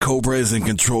Cobra is in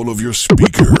control of your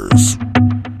speakers.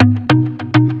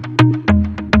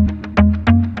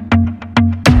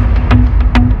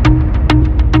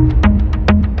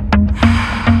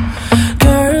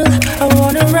 Girl, I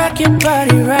wanna rock your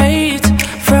body right,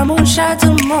 from moonshine to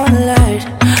moonlight.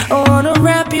 I wanna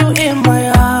wrap you in my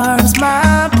arms,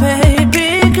 my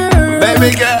baby girl.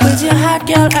 Baby girl, with your hot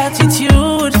girl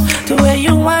attitude, the way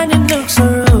you whine and look so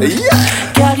rude.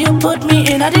 yeah. Girl, you put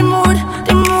me in the mood,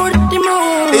 the mood, the mood.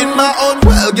 In my own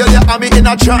world, girl, you have me in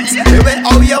a trance. The way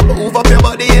how you move up your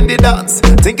body in the dance.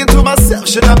 Thinking to myself,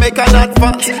 should I make an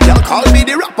advance? Girl, call me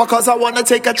the rapper cause I wanna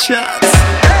take a chance.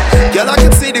 Girl, I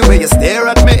can see the way you stare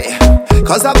at me,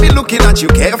 cause I've been looking at you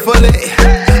carefully.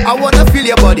 I wanna feel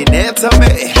your body near to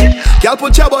me. Girl,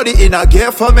 put your body in a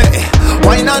gear for me.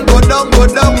 Wine and go down,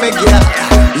 me girl.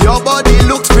 Your body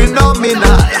looks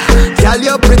phenomenal. Girl,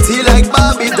 you're pretty like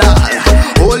Barbie doll.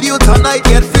 Hold you tonight,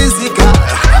 get physical.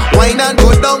 Wine and go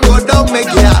down, me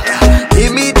girl.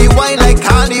 Give me the wine like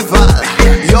carnival.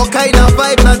 Your kind of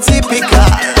vibe not typical.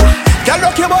 Girl,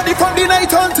 rock your body from the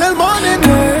night until morning.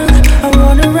 Girl, I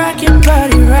wanna rock your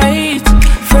body right,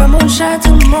 from moonshine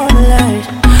to moonlight.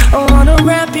 I wanna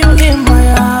wrap you in my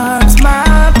arms,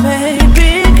 my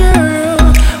baby girl.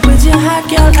 With your hot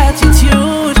girl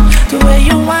attitude, the way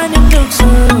you whine and look so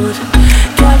rude.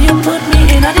 Girl, you put me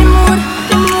in the mood,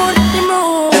 the mood, the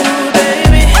mood,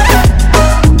 baby.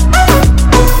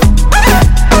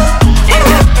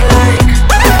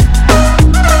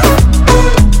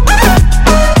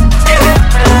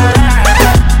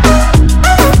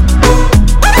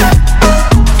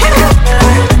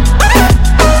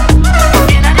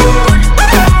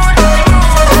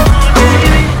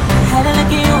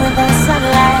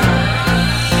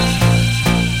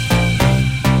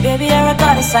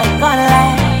 I ain't gonna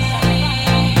lie,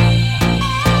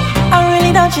 I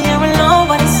really don't you here alone,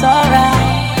 but it's alright.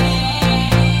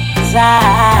 Cause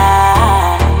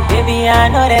baby, I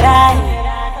know that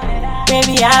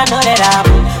I'm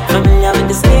familiar with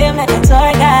this game like a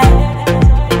tour guide.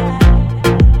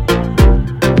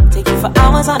 Take you for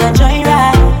hours on a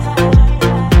joyride.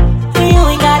 You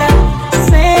ain't gotta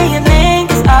say your name,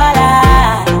 cause all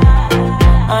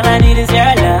I need is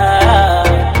your love.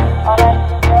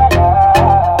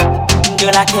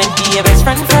 Girl, I can't be your best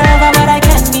friend forever, but I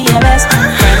can be your best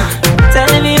friend. Tell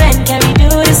me when can we do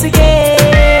this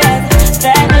again?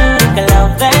 That new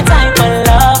love, that type of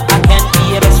love. I can't be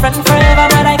your best friend forever,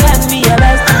 but I can be your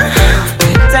best friend.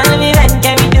 Tell me when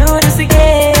can we do this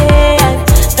again?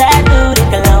 That new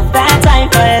love, that type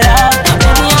of love.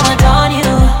 Baby, I want on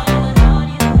you.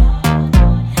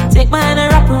 Take my hand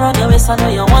and wrap around your waist, I know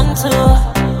you want to.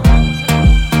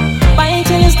 Why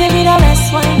till you give me the best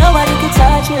one, nobody can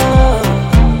touch you.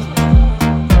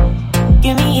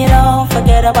 Give me it all,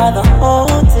 forget about the whole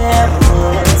damn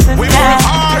world. We work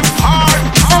hard.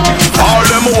 All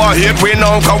them who are hate we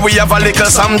know, cause we have a little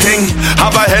something.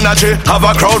 Have a energy, have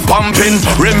a crowd pumping.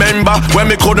 Remember when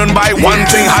me couldn't buy one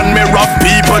thing, and me rob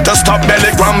people to stop belly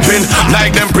cramping.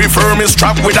 Like them prefer me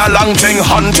strapped with a long thing,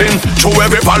 hunting through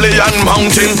every valley and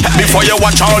mountain. Before you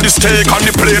watch all the steak on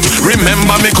the plate,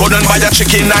 remember me couldn't buy a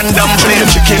chicken and dumpling.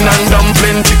 Chicken and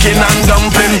dumpling, chicken and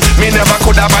dumpling. Me never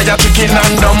could have buy a chicken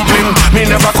and dumpling. Me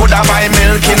never could have buy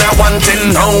milk in a one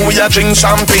tin. Now we a drink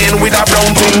champagne with a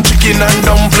brown tin. Chicken and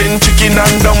dumpling, chicken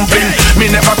and dumpling. Me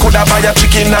never could have buy a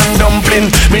chicken and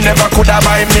dumpling. Me never could have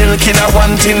buy milk in a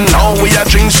one tin. Now we a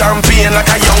drink champagne like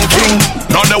a young king.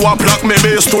 Now they want block me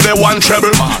bass to the one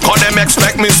treble, cause them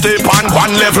expect me stay on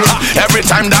one level. Every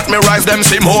time that me rise, them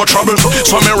see more trouble.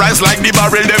 So me rise like the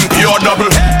barrel, them pure double.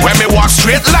 When me walk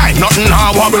straight line, nothing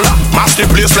now wobble. Mass the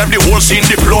place, left the whole scene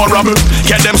deplorable.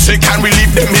 Get them sick and we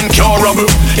leave them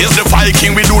incurable. It's the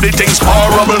Viking, we do the things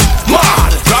horrible. Man,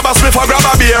 grab a spliff or grab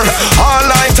a beer. All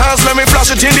lighters, let me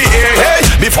flash it in the air. Hey,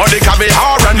 before the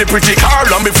caviar and the pretty car,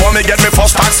 long before me get me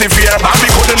first taxi fare. Man, we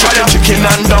couldn't buy a chicken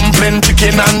and dumpling,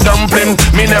 chicken and dumpling.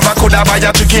 Me never could have buy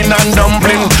a chicken and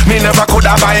dumpling. Me never could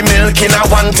have buy milk in a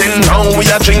one tin. Now we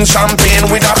a drink champagne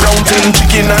with a brown tin.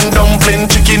 Chicken and dumpling,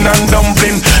 chicken and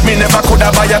dumpling. Me never could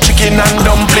have buy a chicken and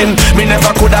dumpling. Me never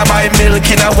could have buy milk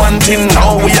in a one tin.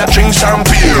 Now we a drink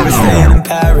champagne. In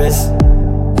Paris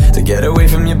to get away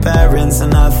from your parents,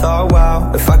 and I thought,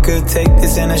 wow, if I could take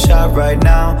this in a shot right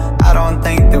now, I don't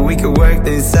think that we could work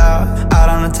this out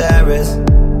on the terrace.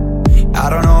 I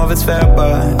don't know if it's fair,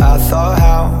 but I thought,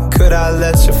 how could I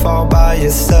let you fall by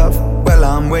yourself? Well,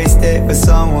 I'm wasted with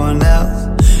someone else.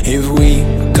 If we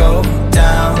go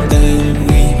down, then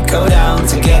we go down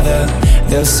together.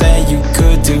 They'll say you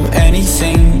could do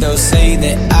anything. They'll say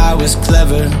that I was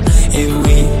clever. If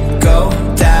we go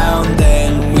down,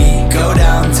 then we go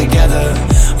down together.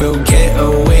 We'll get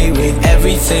away with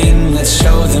everything.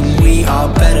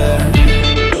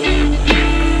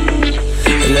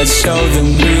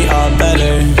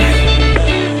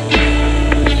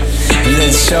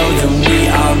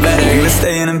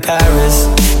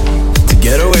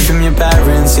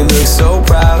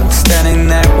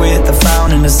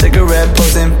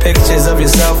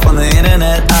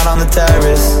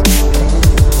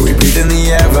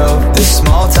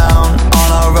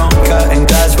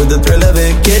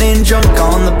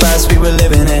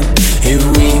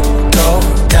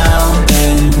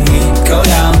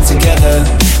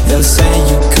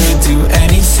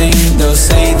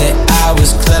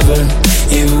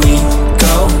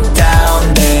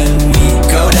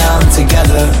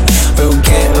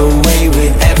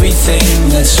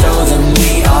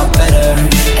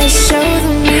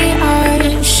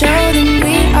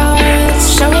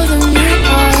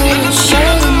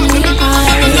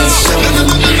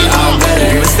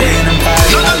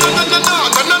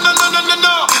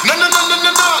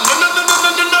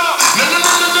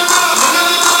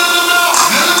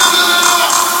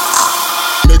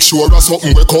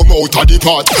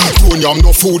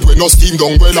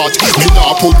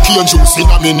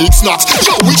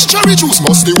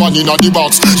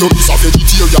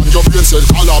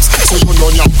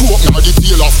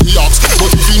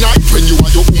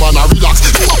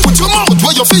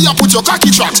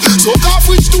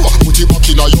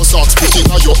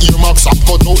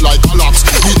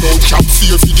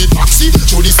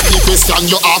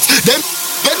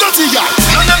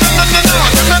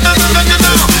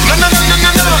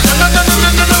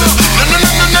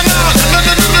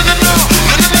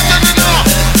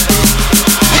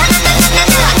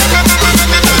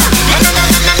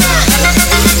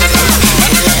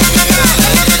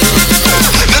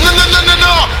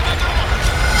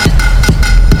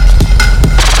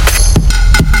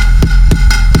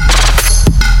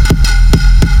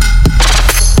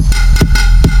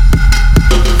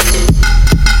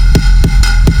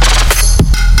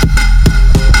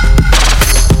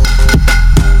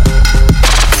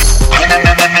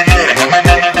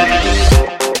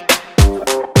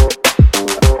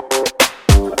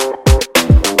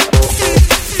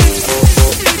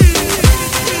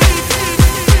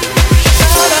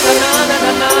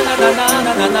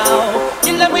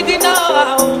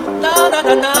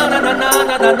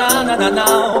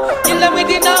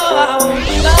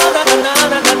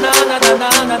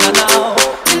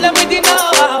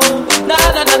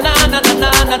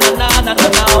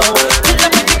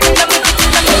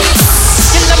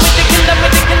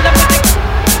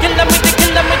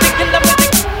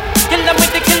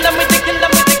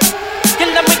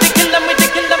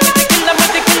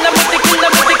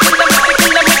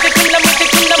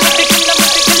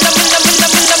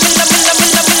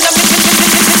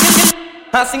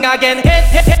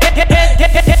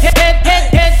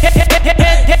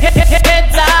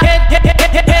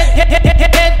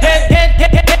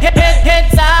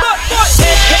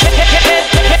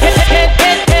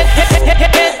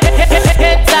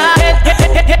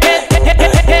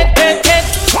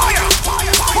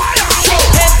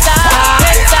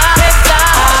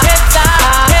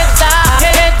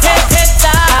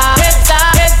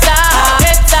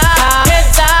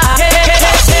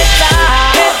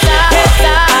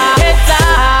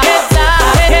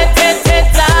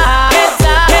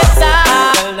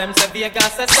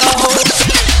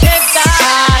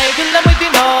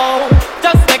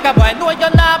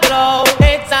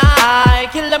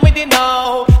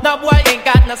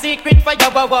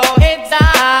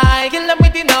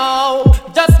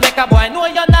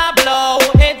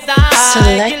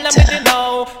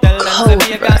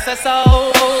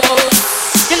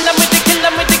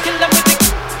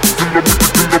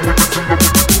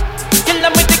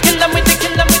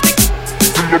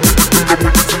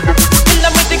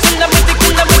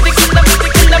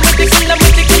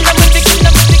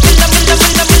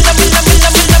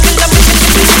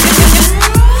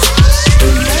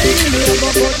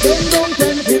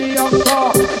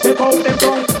 Take out them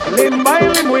tongue, limb by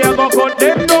limb, we a go cut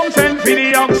them down, send for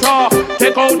the oxa.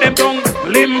 Take out them tongue,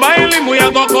 limb by limb, we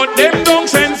a go cut them down,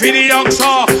 send for the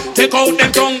oxa. Take out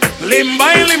them tongue, limb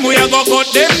by limb, we a go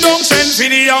cut them down, send for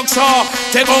the oxa.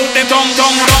 Take out them tongue,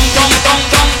 tongue, tongue, tongue, tongue,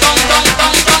 tongue, tongue, tongue,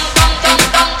 tongue, tongue, tongue,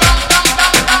 tongue.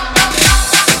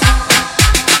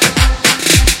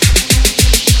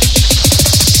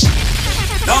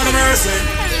 Down to mercy,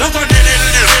 look at it.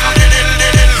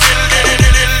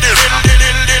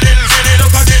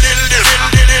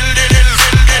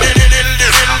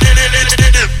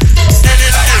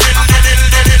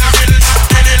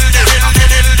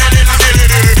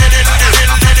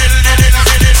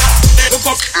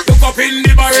 Look up in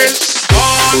the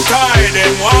barrel. tie,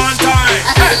 them one time.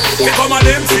 They come on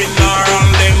them funeral,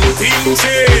 them things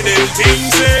say, them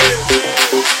things say.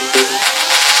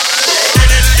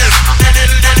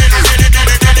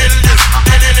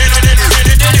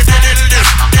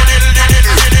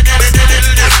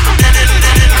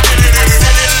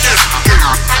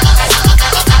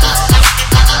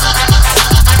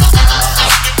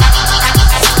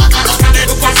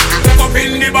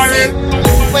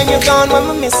 When you're gone, when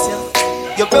I miss you,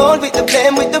 you roll with the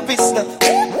blame, with the wrist now.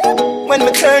 When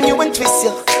me turn you and twist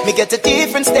you, me get a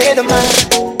different state of mind.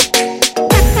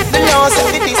 The laws of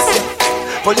this you,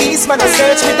 policeman I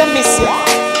search me, they miss you.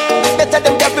 Better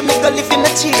than carry me go live in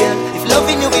a jail, if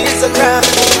loving you is a crime.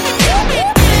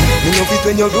 Me love it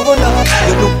when you roll up,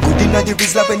 you look good in the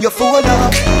Rizla when you fall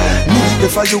up. Me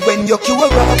prefer you when you cure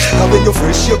up, and when you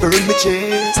fresh you burn me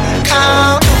chest.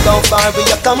 Ah, how far where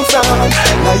you come from?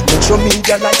 Like metro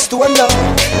media, like stone love.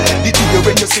 The day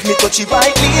when you see me touch you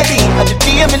right lady, and the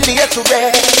day me lay to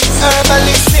rest.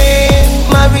 Herbally sing,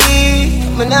 Marie,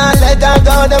 me nah let her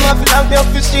go. Them a feel like me up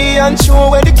to see and show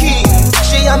where the key.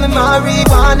 She and me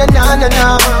marijuana, na na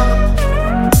na.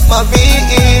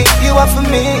 Marie, you are for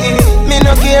me. Me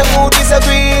no care who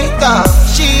disagree. Cause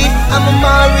she, I'm a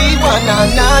marijuana,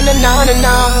 na na na na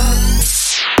na.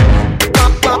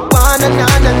 Na na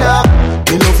na na.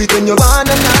 Me love it when you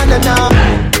wanna na na na.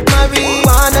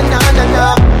 Marijuana na na na.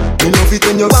 Me love it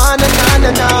when you wanna na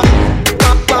na na.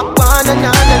 Wanna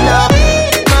na na na.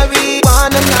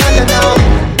 Marijuana na na na.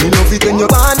 Me love it when you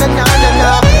wanna na na na.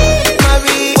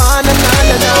 Marijuana na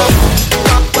na na.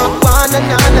 Wanna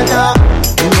na na na.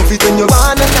 Me love it when you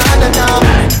wanna na na na.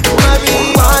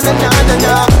 Marijuana na na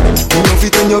na. Me love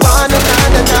it when you wanna na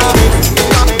na na.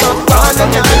 Wanna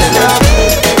na na na.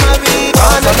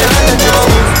 Marijuana na na na.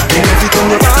 Me love it when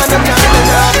you wanna na na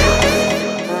na.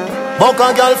 Buck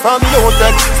a girl from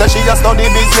UTech, say she a study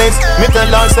business. Me tell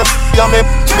her say ya me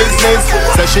business.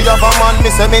 Say she have a man,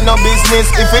 me say me no business.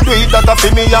 If we do it, that a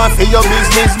fi me and fi your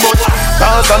business. But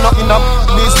cause I not in a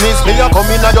business, me a come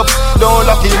in a your don't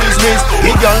lucky business.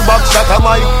 Me girl back shot a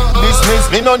my business.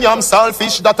 Me no yam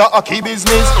selfish, that a key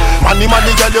business. Money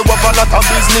girl you have a lot of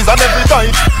business. And every time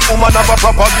woman have a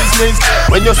proper business.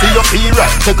 When you see your feel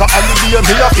right, take a holiday.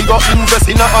 Me a figure invest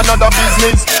in another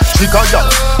business. Chica ya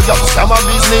scam a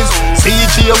business.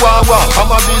 CG Wawa,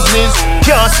 I'm a business.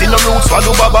 Can't see no roots for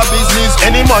do baba business.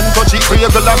 Any man touch it,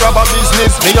 create a rubber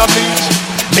business. Me a bitch,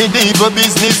 medieval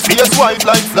business. Face white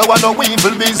like flower, no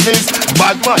evil business.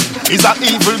 Bad man is a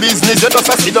evil business. You just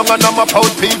a sit down and I'm about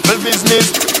people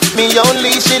business. Me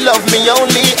only, she love me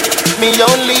only. Me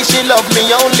only, she love me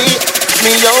only.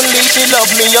 Me only, she love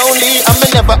me only. I me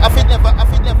never, I fit never.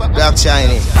 Black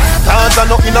shiny. Cause I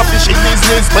know in a fishy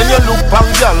business. When you look pan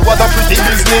girl, what a pretty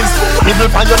business.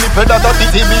 Nibble pan your nipple, that a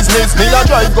pretty business. Me a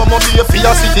drive go be a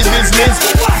fear city business.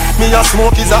 Me a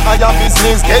smoke is a higher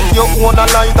business. Get your own a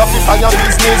light up if I your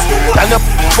business. Can you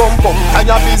bump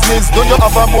higher business? Do you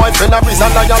have a boyfriend a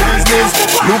prison higher business?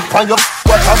 Look pan your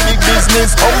what a big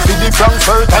business. Come to the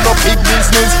Frankfurt and a big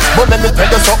business. But let me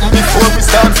tell you something before we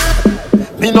start.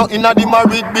 Me not in a the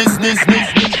married business.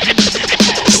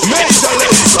 Major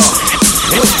Lazer.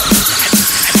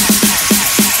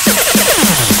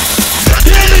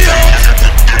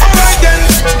 Alright then,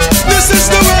 this is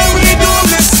the way we do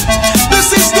this.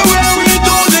 This is the way we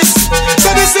do this.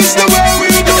 So this is the way we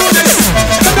do this.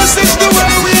 And this is the way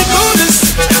we do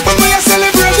this. When we are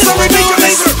celebrating, so we do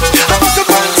this. I'm at the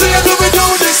party, and we do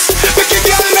this. We keep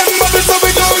getting them bubbles, so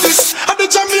we do this. At the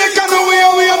Jamaican way,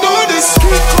 we are doing this.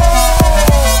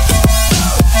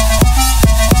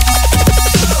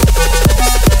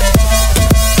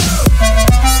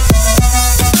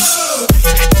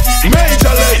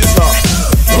 Major Lazer.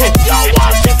 Yo,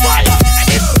 watch the fire.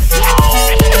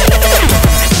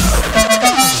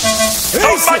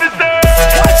 Somebody say,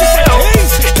 watch it fire.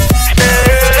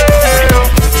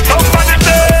 Somebody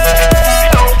say,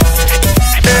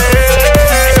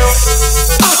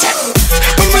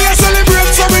 when we are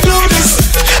celebrate, so we do this.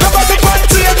 About the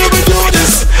party, and we do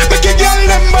this. Make a girl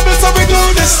them bubble, so we do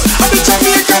this. At the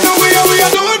Jamaican way, we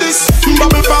are doing this.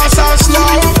 Bubble fast and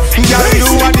slow. Girl, you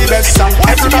are the best song.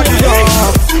 Everybody know.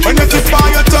 When you tip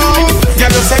on your toe, girl,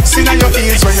 you're sexy on your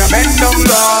heels when you bend down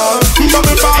low.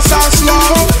 Bubble fast and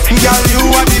slow. Girl, you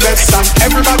are the best song.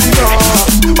 Everybody know.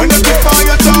 When you tip on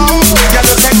your toe, girl,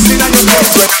 you're sexy on your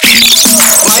heels when.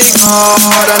 My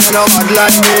God, I don't know what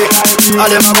like me. All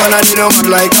them a gonna do no what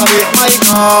like me. My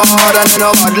God, I don't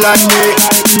know what like me.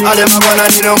 All them a gonna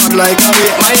do no what like me.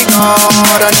 My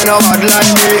God, I don't know what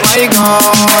like me. My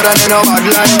God, I don't know what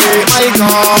like me. My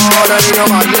God, I don't know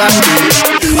what like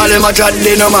me. All them a chat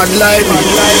they no mad like me.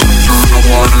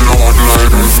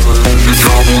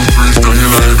 can't move freestyle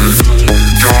like me.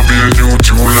 Can't be a new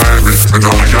tune like me. And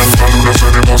I can't follow the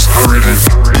friend, they must hurry it.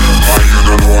 Why you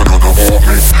don't know nothing about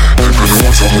me? If you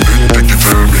know something, then you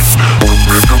tell me. Don't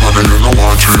make your mother, you know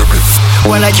what treat me.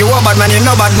 Well, like you a bad man, you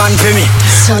know bad man for me.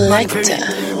 Selector.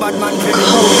 Bad man for me.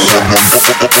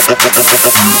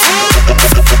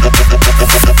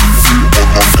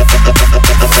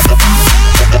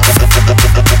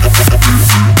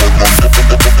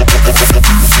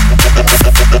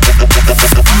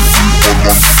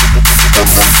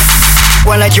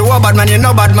 Well, like you a bad man, you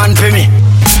know bad man for me.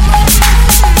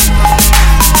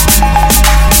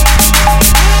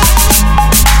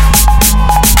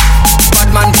 Bad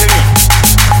man for me.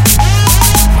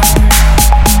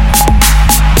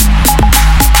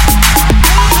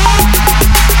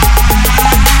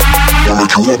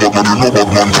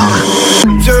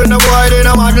 Turn the boy, they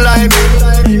no mad like me.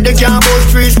 They can't bust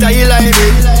freestyle like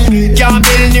me. Can't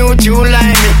build new tune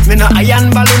like me. Me no iron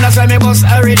balloon, that's why me bust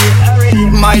already.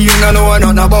 My, you don't know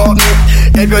nothing about me.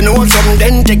 If you know something,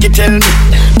 then take it, tell me.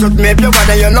 Just me play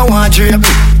bad, you know want to me.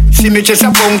 See me chase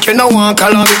a punk, you know want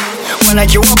call me. Well,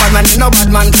 like you a bad man, you know bad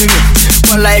man to me.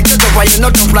 Well, like you tough, you know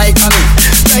tough like me.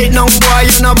 Right now, boy,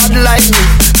 you know bad like me.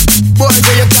 Boy,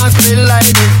 so you can't spell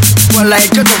like me. Well,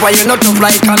 like you tough, you know tough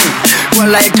like me.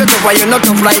 Well, like you tough, you know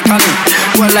tough like me.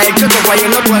 Well, like you tough, you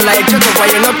know. Well, like you tough,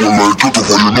 you know. Well, like you tough,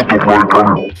 you know tough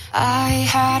like me. I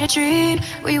had a dream,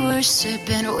 we were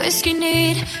sipping whiskey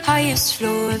neat, highest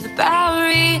floor of the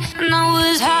Bowery, and I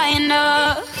was high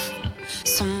enough.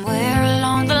 Somewhere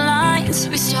along the lines,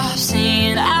 we stopped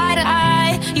seeing eye to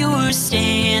eye. You were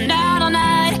staying out all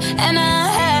night, and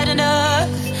I had enough.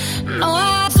 No,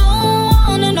 I don't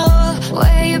wanna know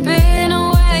where you've been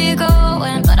or where you're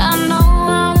going, but I know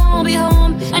I won't be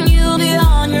home, and you'll be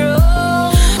on your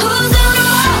own. Who's gonna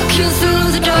walk you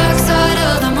through the dark side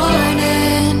of the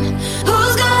morning?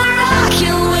 Who's gonna rock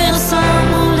you when the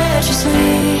sun won't let you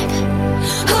sleep?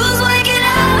 Who's waking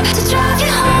up to drive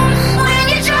you home when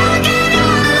you're drunk and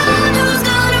all alone? Who's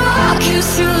gonna walk you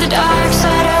through the dark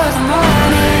side of the morning?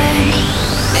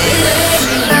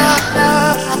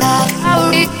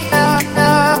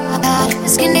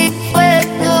 Skinny way,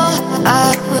 no, I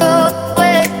will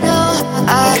wait, no,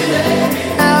 I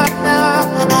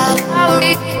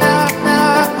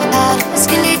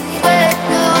skinny way,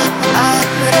 no, I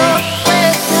will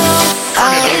wait, no, I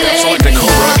Select the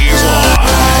Cobra is live.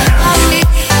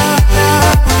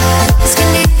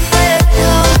 skinny way,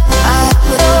 no, I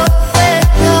will wait,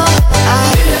 no,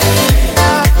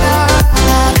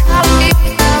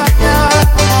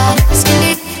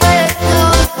 skinny way, no,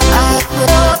 I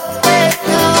will wait,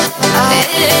 no,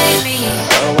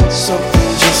 I want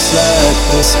something just like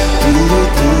this.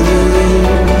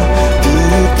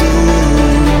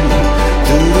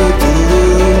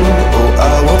 Oh,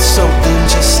 I want something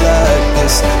just like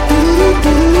this.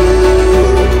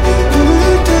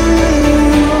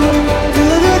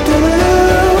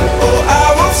 Oh,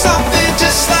 I want something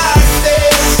just like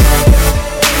this.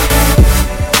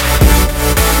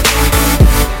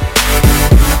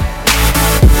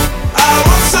 I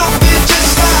want something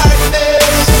just like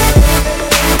this.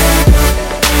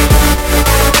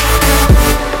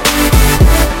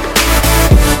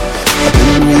 I've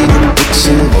been reading books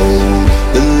of old,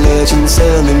 the legends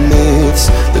and the myths,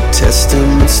 the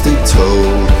testaments they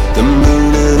told, the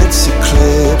moon and its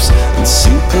eclipse, and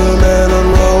Superman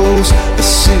unrolls the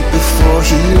suit before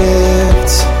he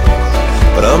lived.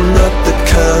 But I'm not the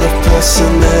kind of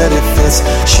person that it fits.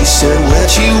 She said,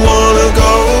 where'd you wanna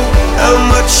go? How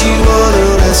much you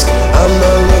wanna risk? I'm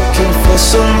not looking for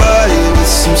somebody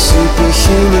with some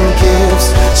superhuman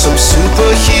gifts, some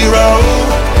superhero,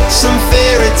 some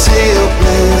fairy tale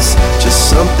bliss. Just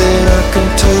something I can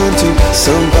turn to,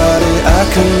 somebody I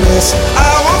can miss. I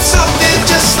want something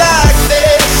just like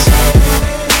this.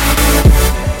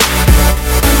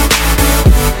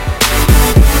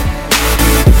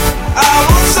 I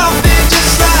want something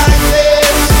just like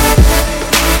this.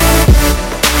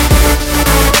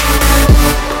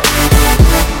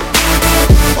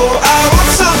 Oh, I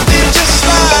want something just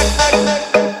like.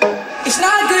 It's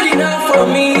not good enough for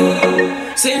me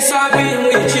since I've been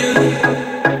with you.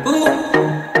 Ooh.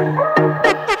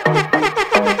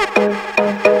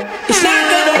 It's not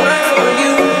gonna work for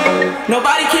you.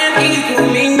 Nobody can equal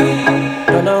me.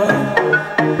 No, no.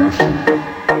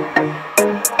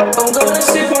 I'm gonna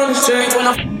sip on the drink when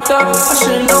I'm f***ed up. I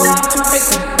should know how to pick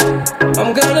her. I'm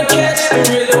gonna catch the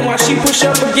rhythm while she push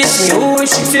up against me. Ooh, is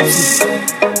she tipsy?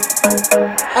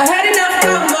 I had enough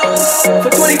combos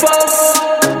for 24.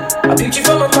 I picked you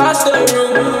from across the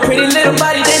room. Pretty little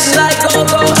body dancing like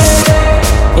go-go.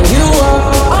 And you are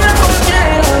on a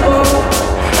unforgettable.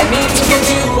 I need to get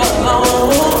you alone.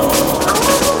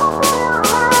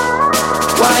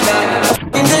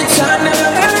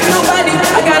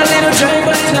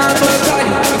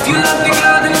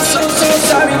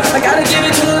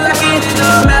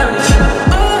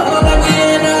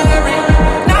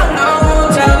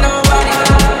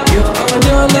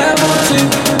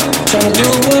 tryna do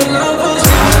what lovers do.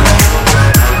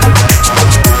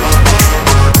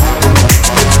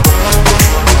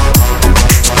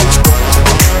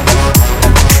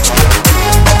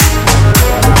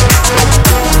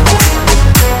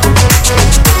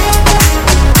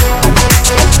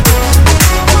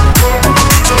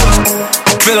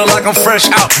 Feeling like I'm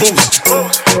fresh out boost.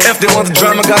 If they want the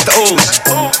drama, got the ooze.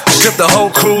 Strip the whole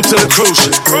crew to the cruise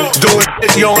ship. Doing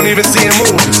shit you don't even see in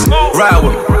movies.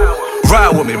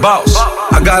 Ride with me, boss.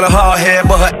 I got a hard head,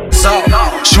 but her ass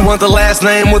off. She want the last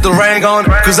name with the ring on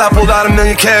it. Cause I pulled out $1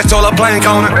 million cash, told her blank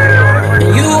on it.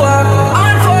 You are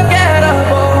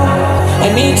unforgettable.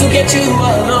 I need to get you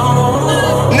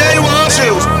alone. Now you want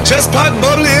shoes, just pop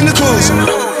bubbly in the cruise.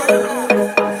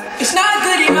 It's not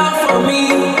good enough for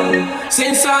me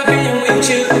since I've been with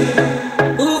you.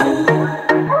 Ooh.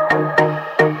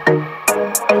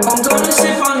 I'm gonna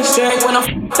sip on the strength when I'm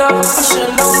f***ed up. I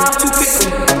should know how to pick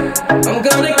them. I'm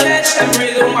gonna catch the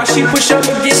rhythm while she push up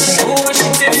against me. Ooh, when she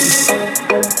tips.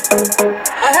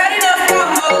 I had enough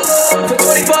combos for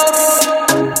 24.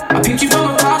 I picked you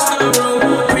from across the room.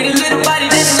 Pretty little body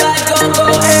that's like go-go.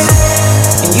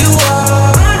 And you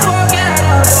are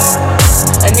unforgettable.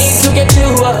 I need to get you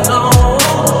alone.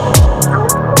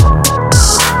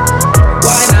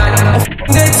 Why not? A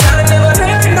good time never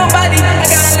hurt nobody. I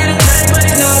got a little time, but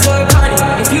it's not for a party.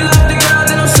 If you love the girl,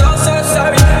 then I'm so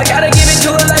sorry. I gotta give it to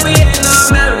her like we in a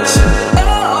marriage.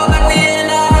 Oh, like we in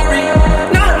a hurry.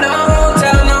 No, don't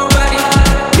tell nobody.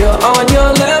 You're on your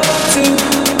level too,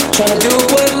 tryna do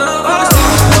what lovers do.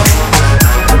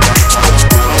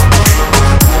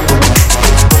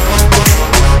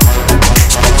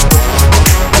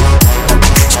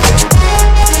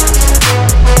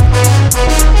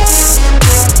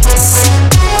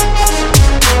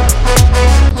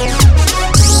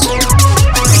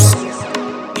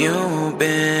 You've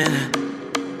been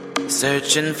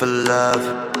searching for love,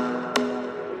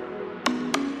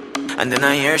 and then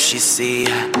I hear she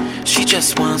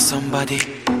just wants somebody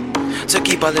to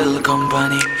keep a little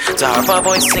company. To have a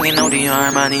voice singing out the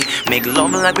harmony, make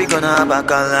love like we gonna have a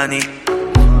colony.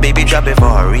 Baby, drop it for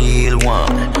a real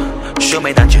one. Show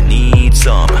me that you need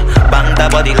some. Bang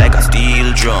that body like a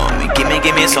steel drum. Give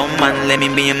me some man, let me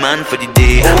be a man for the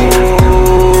day.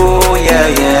 Oh yeah.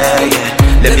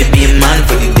 Let me be a man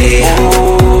for the day.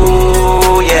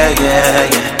 Oh yeah.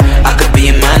 I could be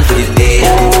a man for the day.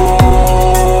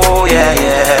 Oh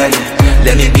yeah.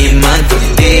 Let me be a man for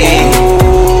the day.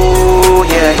 Oh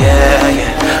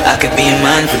yeah. I could be a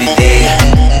man for the day.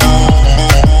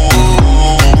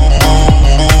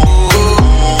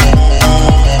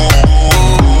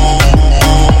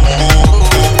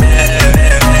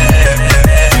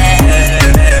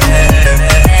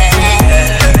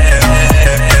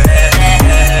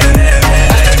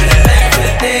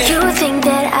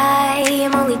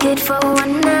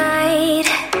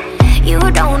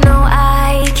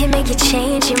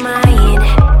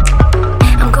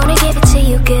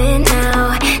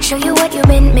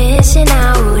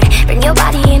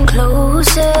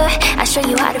 Show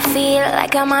you how to feel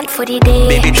like I'm on for the day.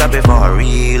 Baby, drop it for a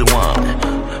real one.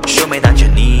 Show me that you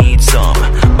need some.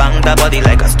 Bang that body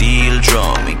like a steel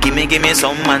drum. Give me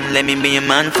some man, let me be a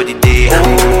man for the day.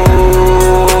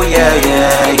 Oh yeah.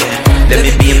 Let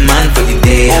me be a man for the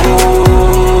day.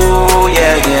 Oh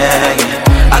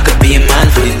yeah. I could be a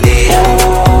man for the day.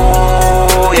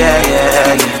 Oh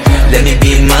yeah. Let me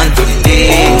be a man for the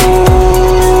day.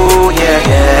 Oh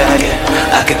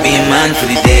yeah. I could be a man for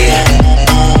the day.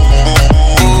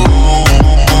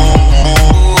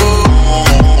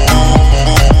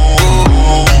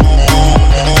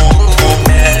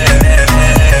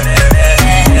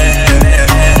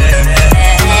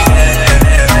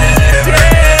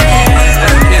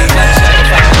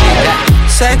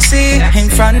 Sexy in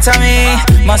front of me,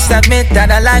 must admit that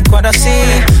I like what I see.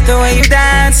 The way you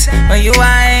dance, when you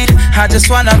whine, I just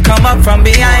wanna come up from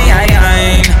behind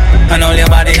and hold your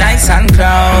body nice and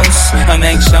close, and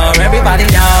make sure everybody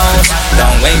knows.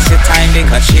 Don't waste your time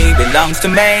because she belongs to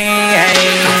me.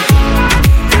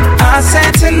 I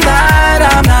said tonight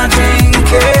I'm not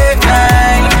drinking,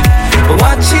 but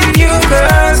watching you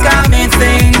girls got me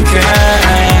thinking.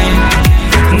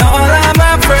 And all of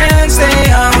my friends, they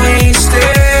are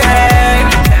wasted.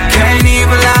 Can't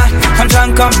even lie, I'm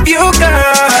drunk off you,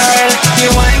 girl. You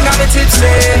ain't got me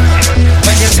tipsy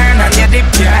when you turn on your dip,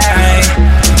 yeah.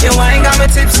 You ain't got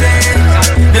me tipsy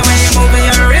the way you moving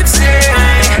your hips,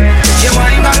 yeah. You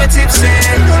ain't got me tipsy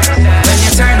when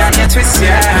you turn on your twist,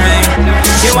 yeah.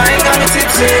 You ain't got me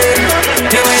tipsy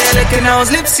the way you licking those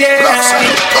lips, yeah.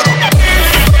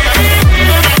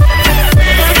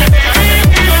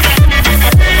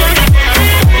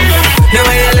 The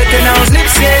way you licking those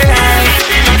lips, yeah.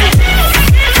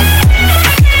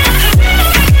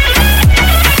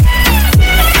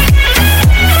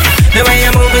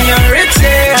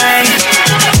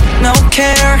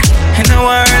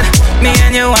 Me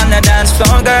and you on the dance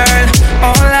floor, girl.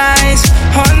 All eyes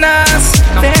on us.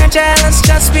 They're jealous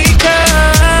just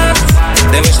because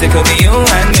they wish they could be you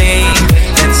and me.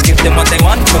 Let's give them what they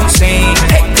want to see.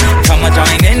 Hey, come on,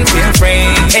 join in, feel free.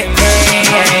 Hey, hey,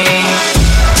 hey.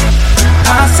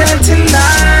 I said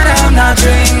tonight I'm not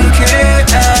drinking,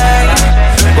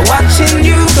 but watching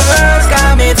you girls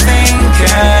got me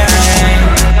thinking.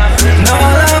 And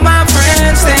all of my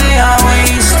friends, they are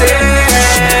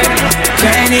wasted.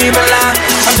 Can't even lie,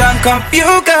 I'm drunk off you,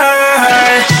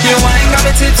 girl. You ain't got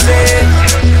me tipsy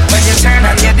when you turn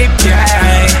on your dip,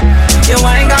 yeah. You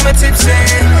ain't got me tipsy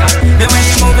the way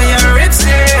you moving your hips,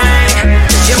 yeah.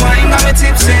 You ain't got me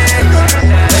tipsy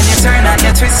when you turn on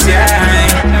your twist, yeah.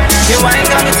 You ain't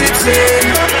got me tipsy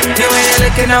the way you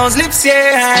licking those lips,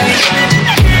 yeah.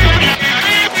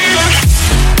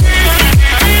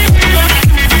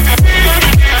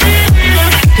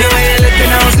 The way you licking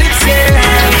those lips, yeah.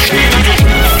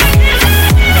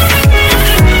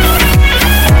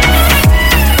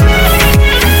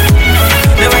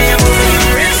 The way you moving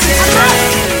your hips,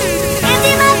 yeah.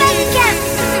 Empty my bank account.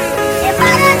 If I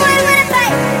that boy with a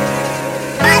pipe,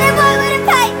 buy that boy with a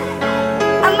pipe.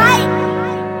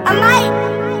 I might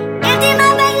empty my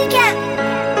bank account.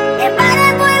 If I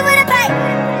that boy with a pipe,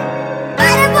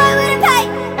 buy that boy with a pipe.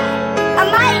 I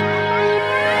might.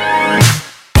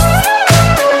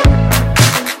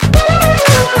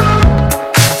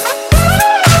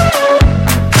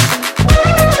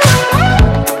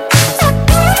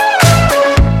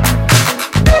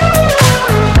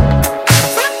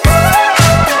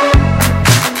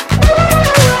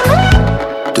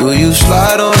 Do you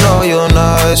slide on all your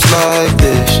nights like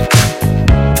this?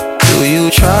 Do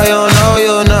you try on all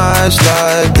your nights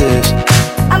like this?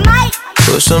 I might.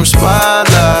 Put some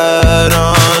spotlight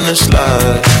on the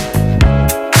slide.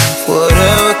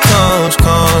 Whatever comes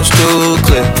too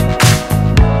clear.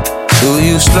 Do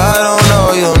you slide on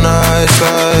all your nights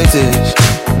like this?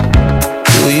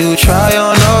 Do you try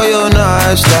on all your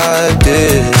nights like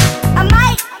this? I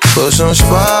might. Put some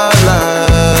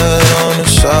spotlight on the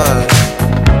side.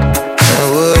 And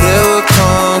whatever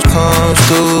comes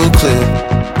too clear.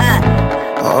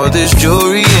 All this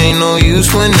jewelry ain't no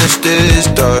use when it's this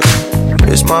dark.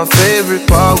 It's my favorite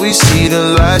part, we see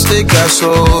the lights that got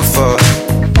so far.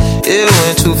 It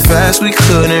went too fast, we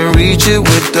couldn't reach it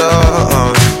with the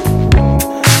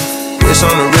It's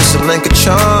on the wrist, a link of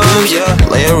charms, yeah.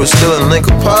 Laying was still a link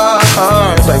apart.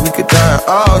 Like we could die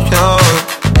all young,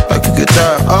 like we could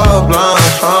die all blind,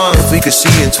 If we could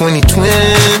see in 2020,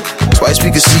 twice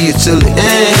we could see it till the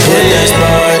end. Put that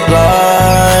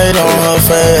spotlight on her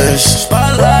face.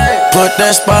 Put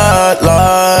that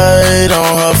spotlight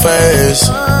on her face.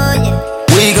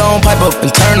 We gon' pipe up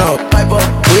and turn up.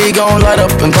 We gon' light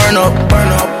up and burn up.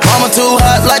 Mama too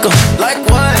hot like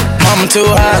what? Mama too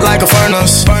hot like a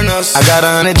furnace. I got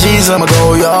 100 G's, I'ma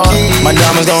go yard. My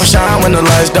diamonds gon' shine when the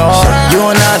lights dark. You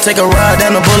and I take a ride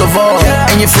down the boulevard,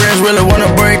 and your friends really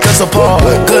wanna break us apart.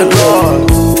 Good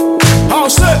Lord.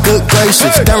 Good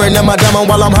gracious, staring at my diamond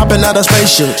while I'm hopping out of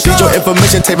spaceship. Need your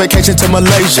information, take vacation to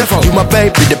Malaysia. You my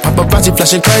baby, the paparazzi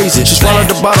flashing crazy. She swallowed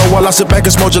the bottle while I sit back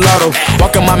and smoke gelato.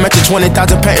 Walking my mansion,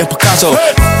 20,000 patent Picasso.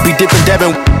 Be dipping,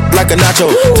 dabbing like a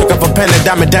nacho. Took off a pen and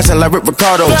diamond dancing like Rick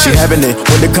Ricardo. She having it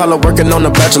with the color working on the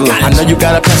bachelor. I know you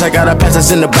got a pass, I got a pass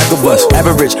that's in the back of us.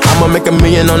 Average, I'ma make $1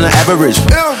 million on the average.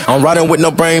 I'm riding with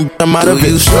no brain, I'm out of it. Do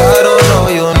you slide on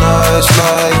all your nights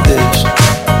like this?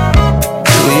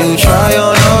 Do you try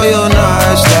on all your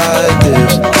nights like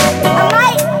this?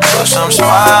 Put some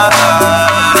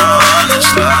spotlight on the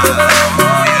slide.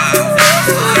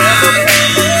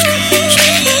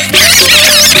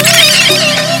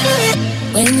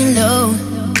 When you're low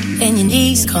and your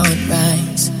knees can't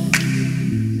rise,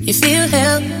 you feel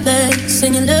helpless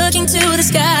and you're looking to the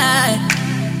sky.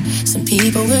 Some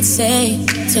people would say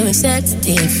to accept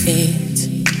defeat.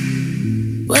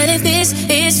 What if this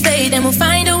is fate and we'll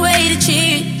find a way to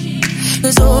cheat?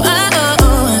 'Cause we'll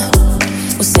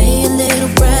say a little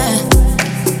prayer.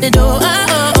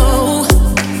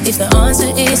 If the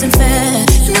answer isn't fair,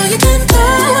 you know you can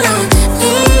call on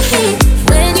me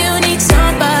when you need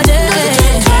somebody. You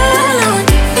can call on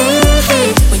me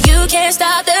when you can't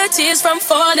stop the tears from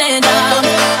falling down.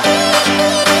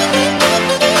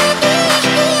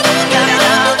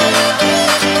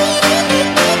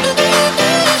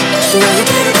 You know you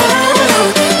can call on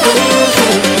me,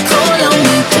 call on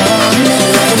me, darling.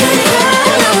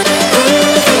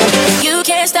 You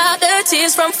can't stop the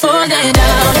tears from falling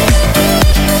down.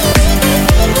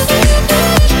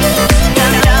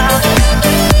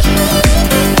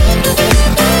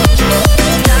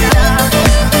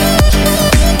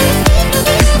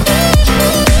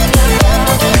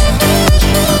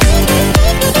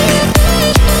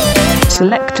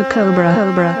 Selector Cobra.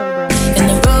 And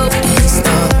the road is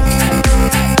long,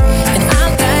 and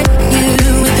I'll guide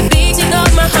you with the beating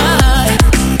of my heart.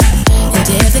 And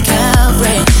if the cow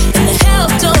break and the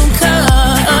help don't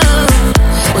come,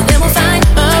 well then we'll find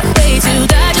a way to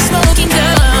dodge a smoking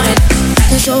gun.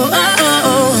 And so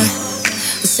we'll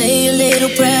say a little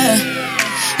prayer.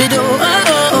 But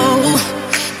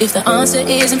if the answer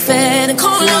isn't fair, then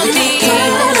call on me.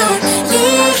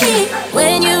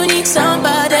 When you need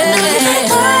somebody,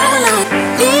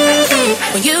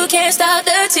 when you can't stop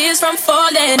the tears from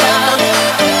falling down.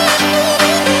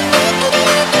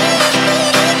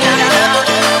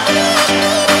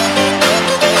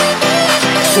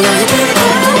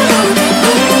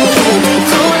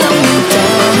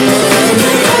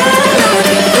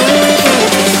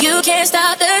 You can't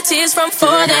stop the tears from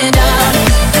falling down.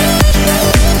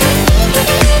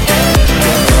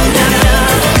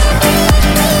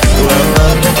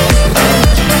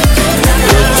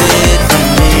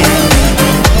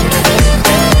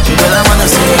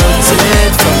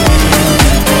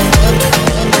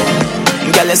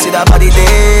 Girl, you see that body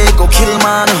there, go kill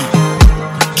man.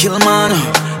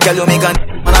 Girl, you make a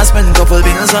man, I spend couple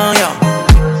bills on you.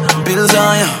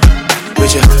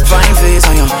 With your fine face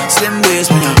on your slim waist,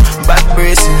 when your back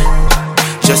bracing,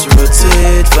 just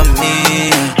rotate for me.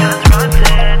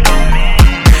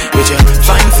 With your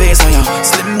fine face on your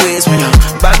slim waist, when your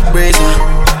back bracing,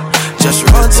 just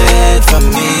rotate for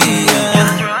me.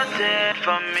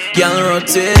 Girl,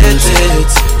 rotate it.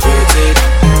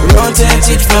 Rotate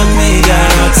it for me,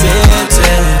 girl, rotate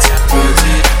it.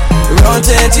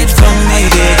 Rotate it for me,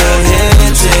 girl,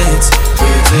 hit it.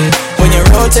 When you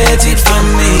rotate it for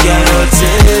me, girl,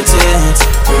 rotate it.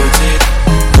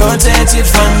 Rotate it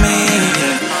for me.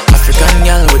 African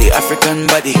girl with the African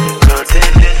body,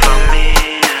 rotate it for me.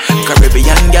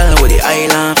 Caribbean girl with the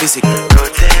island physique,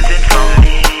 rotate it for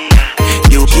me.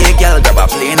 UK girl grab a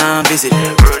plane and visit,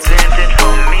 rotate it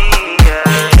for me.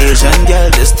 Asian girl,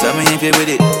 just tell me if you're with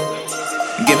it.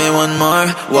 Give me one more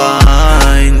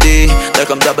windy, like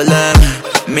I'm double M.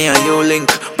 Me and you link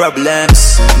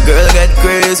problems. Girl get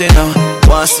crazy now.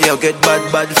 Want see you get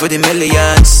bad for the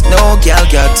millions. No girl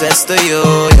can test to you,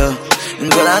 yeah.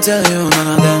 Girl, I tell you none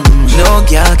of them. No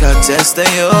girl can test to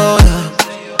you,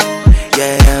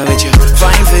 yeah. With your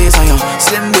fine face on your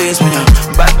slim waist, when your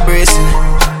back bracing,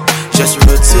 just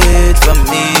rotate for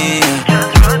me.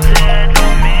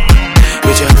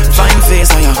 With your fine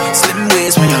face on your slim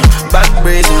waist, when your back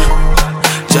bracing,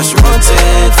 just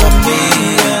rotate for me.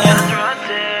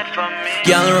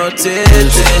 Girl, rotate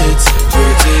it.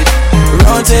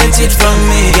 Rotate it for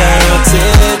me, girl,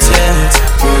 rotate it.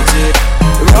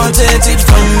 Rotate it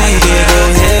for me, girl,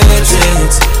 hit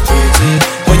it.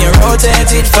 When you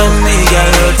rotate it for me,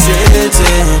 girl, rotate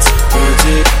it.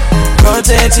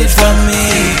 Rotate it for me.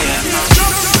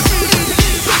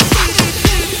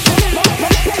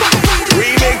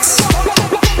 Remix.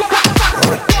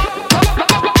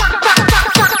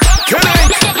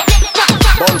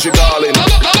 Bungie darling.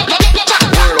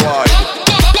 Worldwide.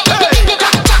 Hey.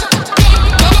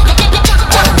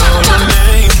 I know your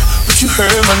name, but you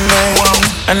heard my name.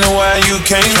 I know why you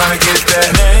came, trying to get that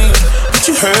name, but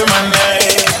you heard my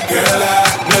name. Girl, I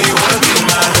know you wanna be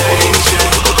my main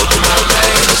chick, my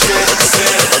main chick.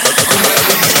 Said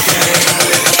whoever you came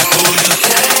with, who you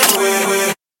came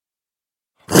with.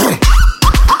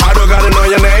 I don't gotta know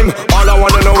your name. All I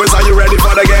wanna know is, are you ready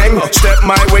for the game? Step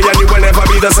my way and you will never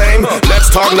be the same.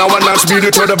 Let's talk now and that's beauty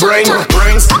to the brain.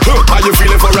 Brains, are you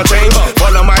feeling for a change?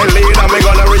 Follow my lead, I'm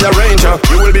gonna rearrange.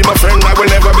 You will be my friend, I will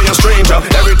never be a stranger.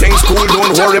 Everything's cool,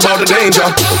 don't worry about the danger.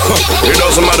 It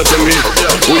doesn't matter to me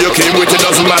who you came with, it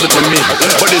doesn't matter to me.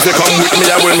 But if you come with me,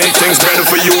 I will make things better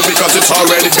for you, because it's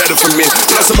already better for me.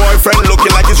 Plus a boyfriend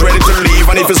looking like he's ready to leave,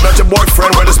 and if it's not your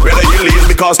boyfriend, well, it's better you leave,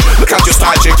 because look at your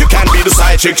style chick, you can't be the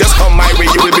side chick. Just come my way,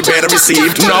 you will be better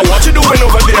received. Now what you doing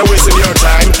over there wasting your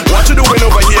time? What you doing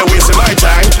over here wasting my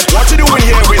time? What you doing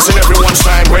here wasting everyone's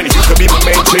time, when you could be my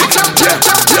main chick? Yeah.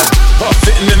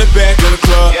 Sitting in the back of the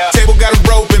club, table got a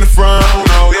rope in the front.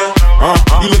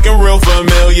 You looking real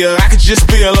familiar, I could just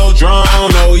be a little drunk. I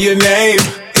don't know your name,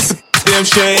 it's a damn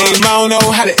shame. I don't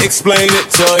know how to explain it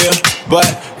to you, but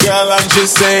girl, I'm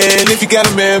just saying, if you got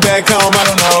a man back home, I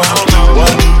don't know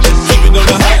what. Just keep it on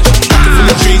the hot, rockin' from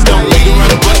the trees, don't wait around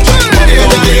the butt. Money on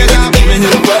the head, even hit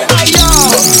the butt.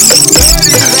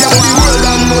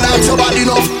 Somebody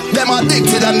know them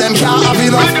addicted and them can't have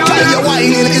enough. Tell your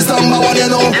whining is number one, you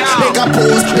know. Make a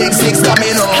post, big six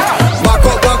coming up. Back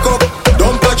up,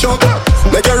 don't patch up.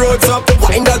 Make your roads up,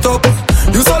 wind that up.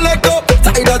 You select up,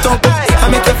 tie that up. I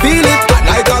make you feel it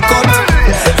like a cut.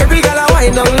 Every girl I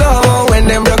wind down low when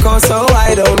them broke out, so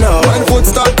I don't know. When foot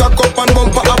start cock up and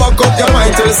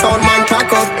the sound man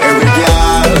crack up. Every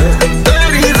girl,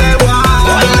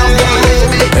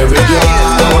 every girl,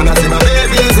 I wanna see my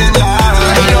babies in love.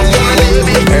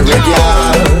 Every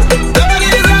girl,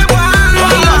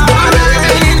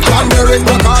 American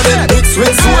Bacardi, mixed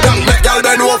with soda. Make girl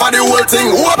bend over the whole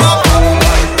thing. Whoop up.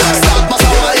 Start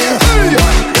massa wine.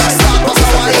 Start massa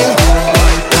wine.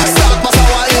 Start massa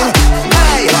wine.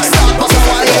 Hey, start massa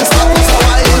wine. Start massa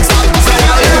wine. Start massa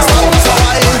wine. Start massa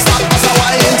wine. Start massa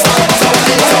wine. Start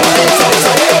massa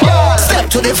wine. Step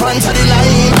to the front of the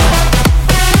line.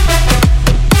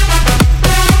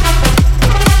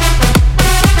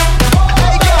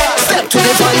 Step to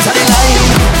the front of the line.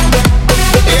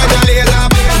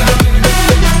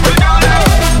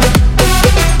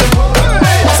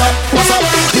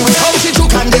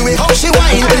 How she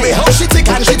whine, the way how she tick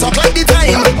and she talk like the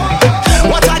time.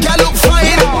 What a girl look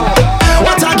fine.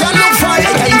 What a girl look fine.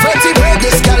 Like a invertebrate,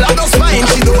 this girl have no spine.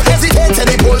 She don't hesitate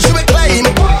any pole she will climb.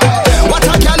 What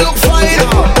a girl look fine.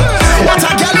 What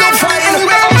a girl look fine. The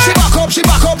way how she back up, she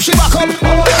back up, she back up.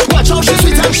 Watch how she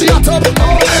sweet and she hot up.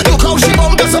 Look how she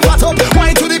bum does a fat up.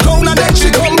 Wine to the ground and then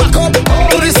she come back up.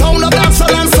 To the sound of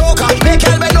dancehall and soca. Make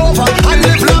girl bend over and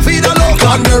live la vida loca.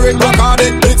 American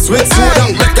Bacardi, mixed with soda.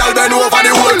 Make girl bend over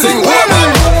the whole thing.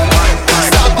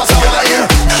 Start massa wine.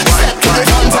 Step to the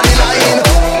front of the line.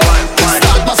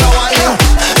 Start massa wine.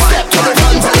 Step to the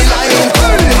front of the line.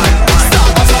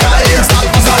 Start massa wine. Start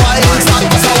massa wine. Start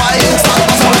massa wine. Start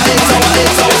massa wine.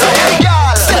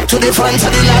 Step to the front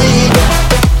of the line. Step to the front of the line.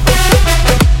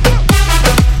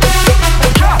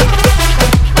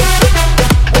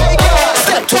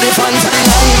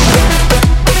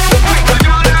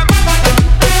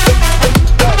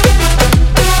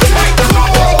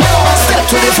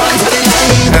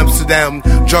 Amsterdam,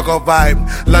 drug off vibe.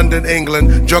 London,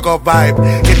 England, drug off vibe.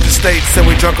 Hit the States and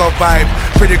we drug off vibe.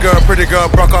 Pretty girl,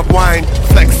 broke up wine.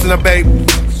 Flex in a babe,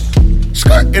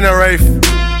 skirt in a rave.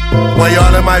 While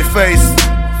y'all in my face,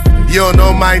 you don't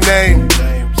know my name.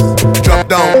 Drop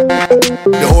down,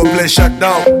 the whole place shut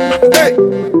down. Hey,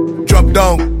 drop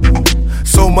down,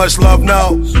 so much love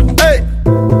now. Hey,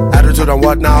 attitude on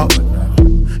what now?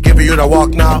 Giving you the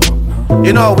walk now.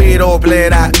 You know we don't play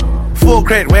that. Full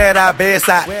crate, where that bass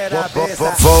at?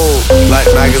 Vogue, like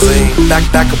magazine. Back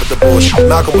up with the bullshit.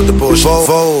 Malcolm with the bullshit.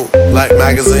 Vogue, like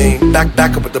magazine. Back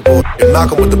up with the bullshit.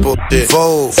 Malcolm with the bullshit.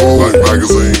 Vogue, like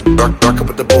magazine. Back up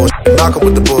with the bullshit. Malcolm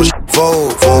with the bullshit.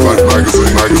 Vogue, like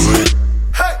magazine.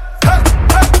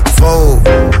 Vogue,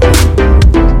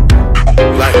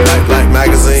 like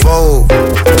magazine. Vogue,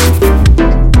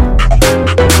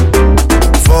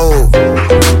 Vogue,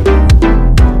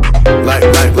 like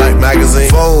magazine.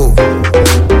 Vogue.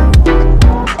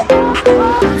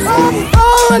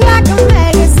 Oh, like a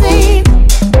magazine.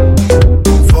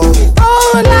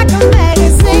 Oh, like a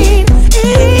magazine.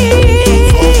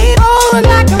 Oh,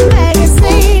 like a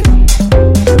magazine.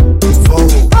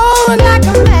 Oh, like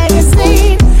a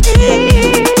magazine.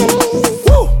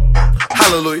 Woo!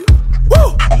 Hallelujah.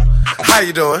 Woo! How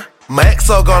you doing? My ex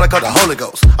so gone, I call the Holy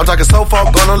Ghost. I'm talking so far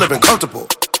gone, I'm living comfortable.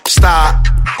 Stop,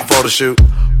 photo shoot.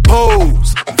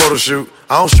 Pose, photo shoot.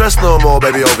 I don't stress no more,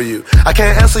 baby, over you. I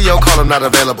can't answer your call, I'm not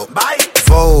available. Bye.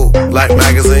 Vogue, like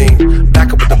magazine.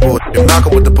 Back up with the bullshit.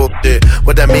 Malcolm with the bullshit.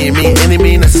 What that mean? Any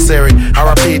mean necessary.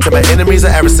 R.I.P. to my enemies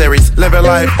and adversaries. Living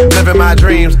life, living my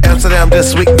dreams. Amsterdam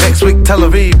this week, next week, Tel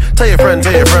Aviv. Tell your friend,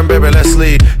 baby, let's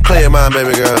leave. Clear your mind,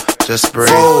 baby girl, just breathe.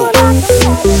 Vogue,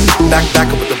 back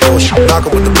up with the bullshit.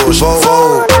 Malcolm with the bullshit.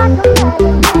 Vogue,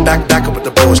 back up with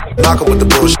the bullshit. Malcolm with the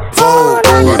bullshit. Vogue,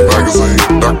 like magazine.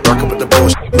 Back up with the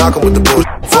bullshit. Malcolm with the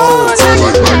bullshit. Vogue,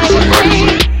 like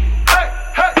magazine.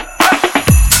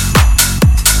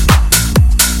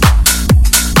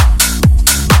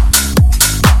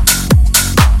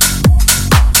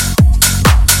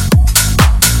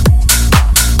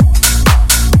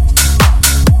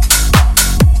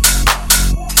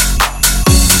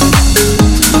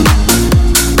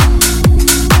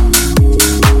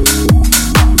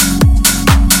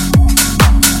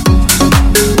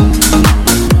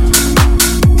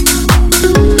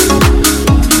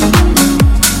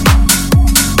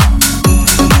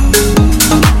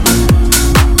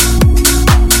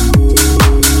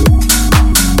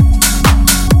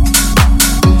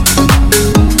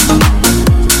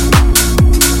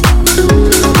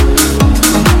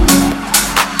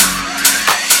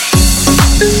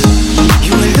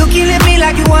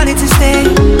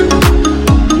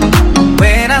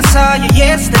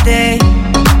 yesterday.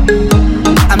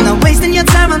 I'm not wasting your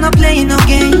time, I'm not playing no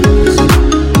games.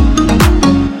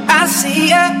 I see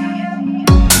ya.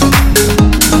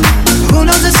 Who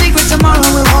knows the secret tomorrow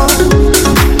will hold?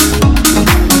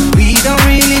 We don't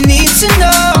really need to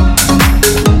know.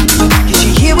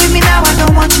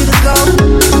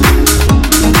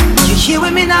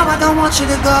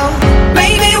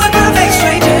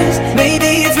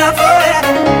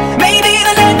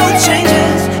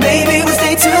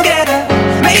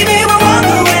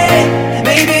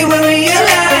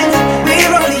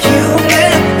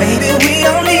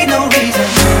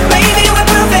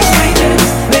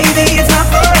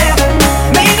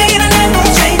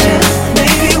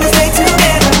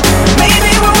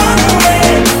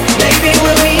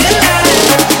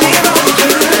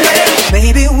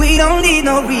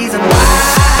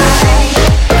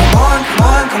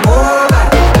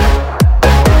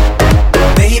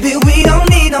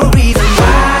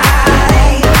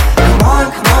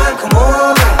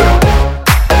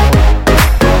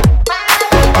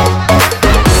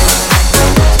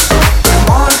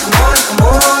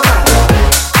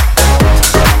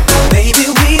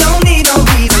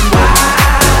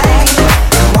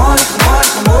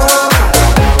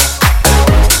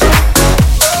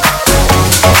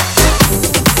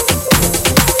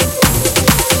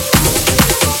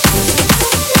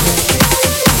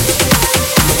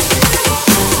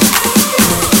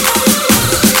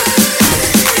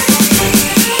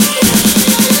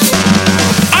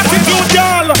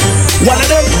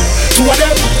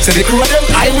 Say the crew of them,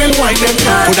 I will wind them.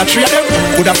 Coulda 3 of them,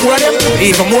 coulda 4 of them,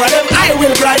 even more of them, I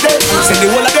will grind them. Send the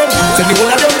whole of them, send the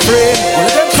whole of them, friend.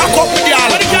 Pack up with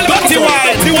y'all, dirty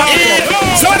wine.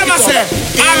 So what am I say?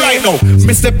 Alright now,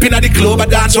 me step in at the club, I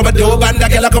dance from a dub, and the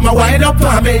girl come and wind up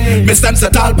on me. Me stand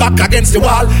so tall back against the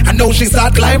wall, and now she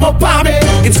start climb up on me.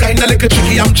 It's kinda like a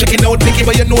tricky, I'm checking out Nicky,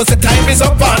 but you know the time is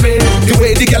up on me. The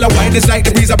way the girl wine is like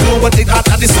the breeze a blow, but it hot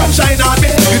and the sunshine on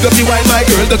me. You dirty wine, my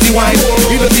girl, dirty wine.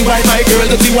 You dirty wine, my girl,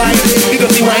 dirty wine. You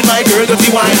dirty wine, my girl, dirty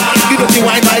wine. You dirty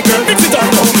wine, my girl, mix it up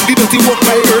now. You dirty walk,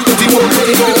 my girl, dirty walk.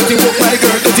 You dirty walk, my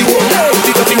girl, dirty walk.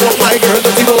 You dirty walk, my girl,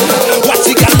 dirty walk. Watch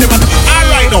the girl, them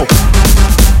alright now.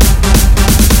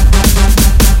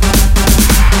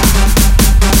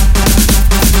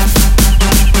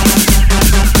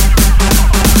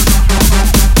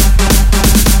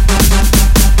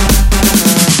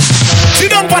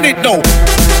 On it now.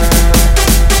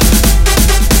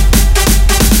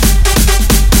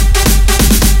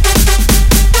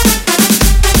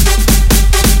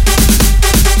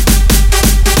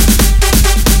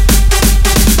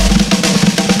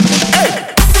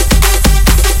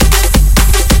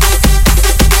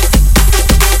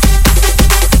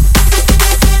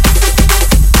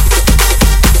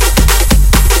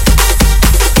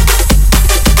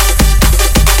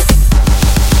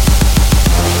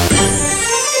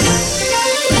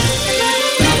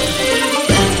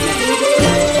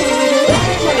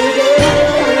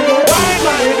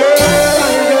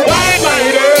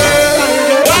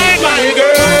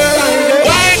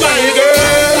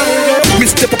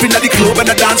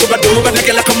 And the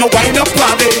girl come and wind up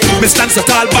on me. Me stand so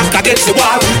tall back against the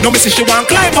wall. No me see she want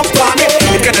climb up on me.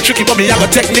 It kinda tricky but me I go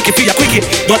technique for you quickie.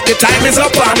 But the time is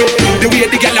up on me. The way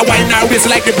the girl wind her waist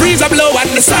like the breeze a blow and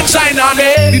the sunshine on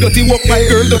me. The dirty walk my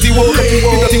girl, dirty walk.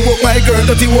 The dirty walk my girl,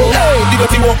 dirty walk. The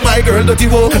dirty walk my girl, dirty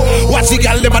walk. Watch the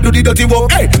girl them a do the dirty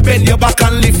walk. Hey, bend your back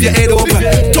and lift your head up.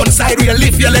 Turn side real,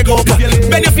 lift your leg up.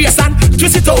 Bend your face and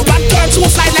twist it up and turn to a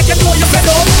side like you know you're fed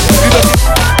up. The dirty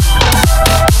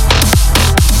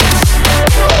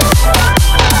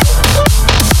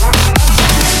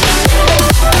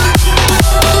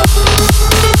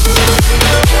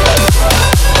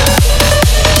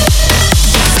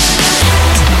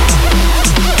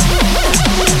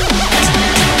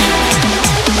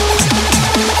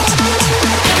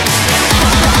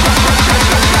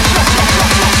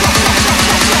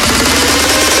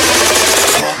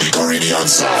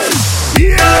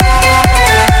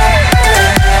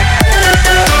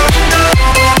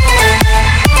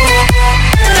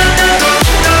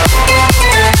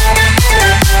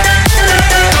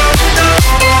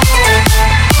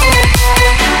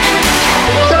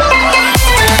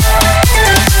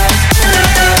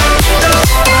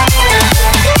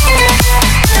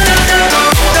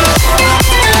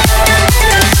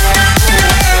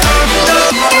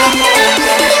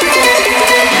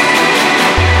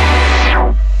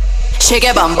Shake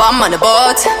your bum bum on the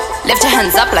boat. Lift your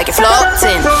hands up like you're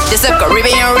floating. This a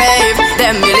Caribbean rave.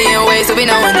 There are a million ways to be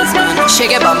knowing this one.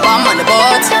 Shake your bum bum on the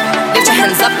boat. Lift your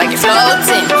hands up like you're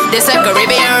floating. This a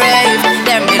Caribbean rave.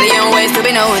 There are a million ways to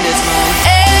be knowing this one.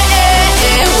 Hey, hey,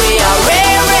 hey, we are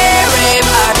rave, rave, rave,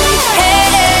 party.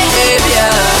 Hey, hey, hey,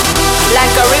 yeah. Like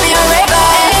Caribbean rave.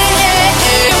 Hey, hey,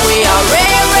 hey, we are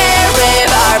rave, rave, rave,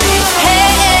 party.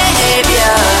 Hey, hey, hey,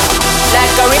 yeah.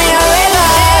 Like Caribbean rave.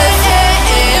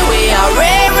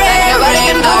 Rave, rave,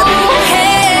 rave, Barbie.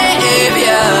 Hey,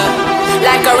 yeah.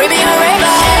 Like Caribbean rave.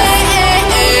 Hey, hey,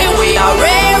 hey. We are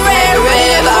rave, rave,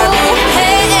 rave, Barbie.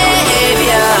 Hey,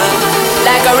 yeah.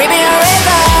 Like Caribbean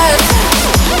ravers.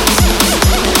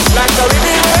 Like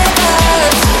Caribbean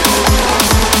ravers.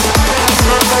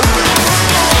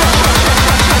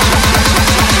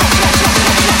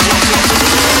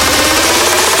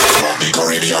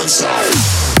 Caribbean sound.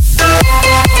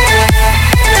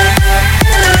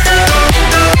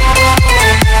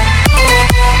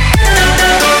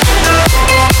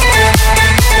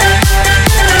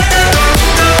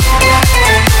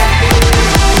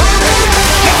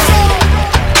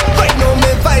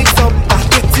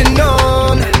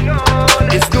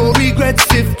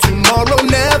 If tomorrow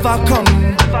never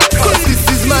come, 'cause this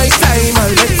is my time,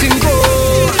 I'm letting go.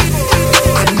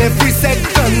 And every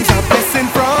second's a blessing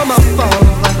from above.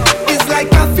 It's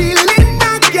like a feeling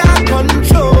I can't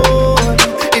control.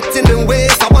 It's in the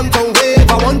ways I want to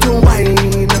wave, I want to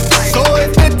whine. So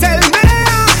if they tell me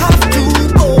I have to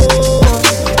go,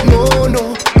 no, no,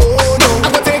 oh no. I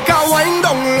go take a wind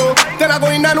down low, then I go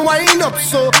in and wind up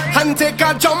so, and take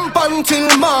a jump until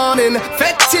morning,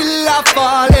 fetch till I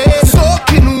fall in.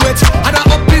 Soaking wet, and I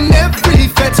up in every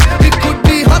fet. It could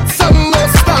be hot, sun or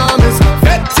storms.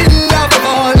 Fet till I'm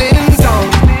falling down,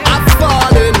 I'm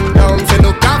falling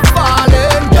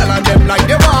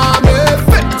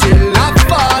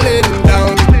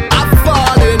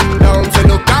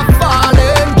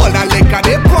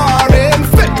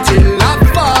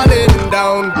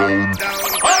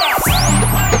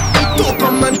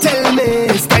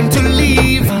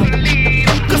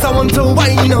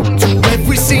wind up to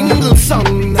every single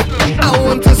song. I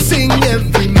want to sing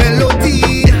every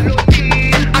melody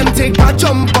and take a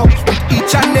jump up with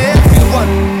each and every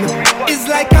one. It's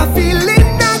like a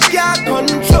feeling I can't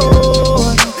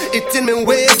control. It's in my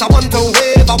ways, I want to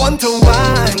wave, I want to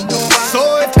whine.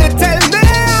 So if they tell me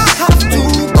I have to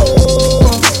go,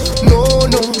 no,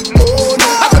 no, no, no.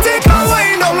 I can take a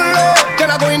wind up low, then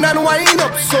I go in and wind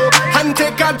up so, and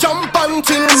take a jump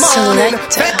until morning,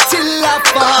 fet till I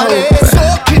fall in.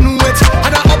 Soaking wet,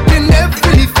 and I up in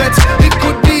every fet. It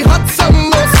could be hot,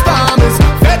 some or stormies,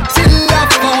 fet till I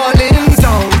falling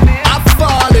down. I'm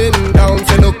falling down,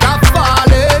 say look I'm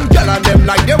falling. Girl and them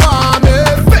like they want me,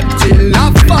 fet till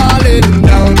I'm falling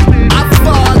down. I'm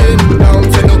falling down,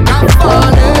 say look I'm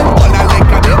falling. All I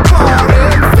like are they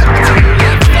pouring, fet till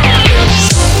I'm falling.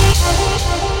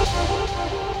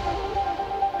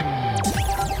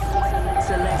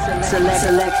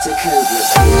 Select a Cobra.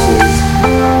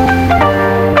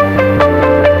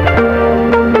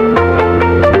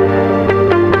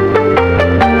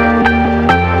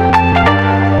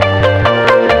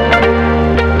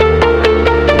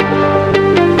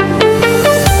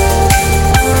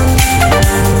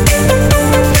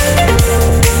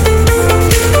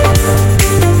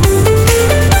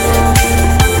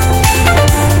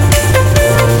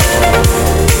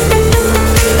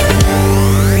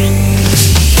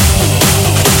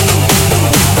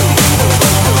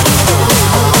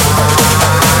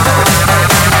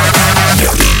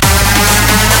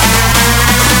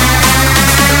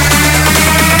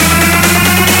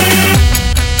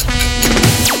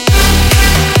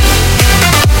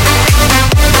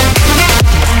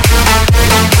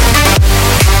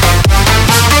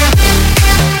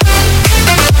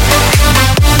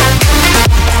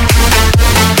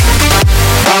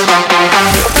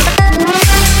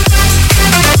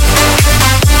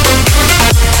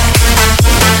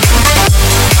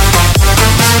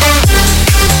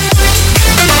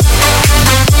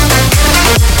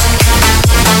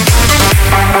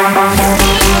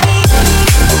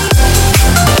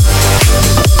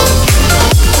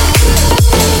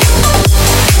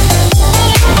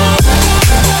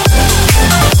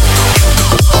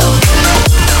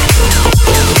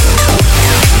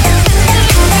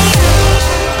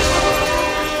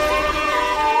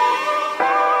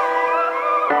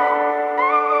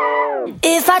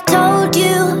 If I told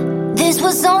you this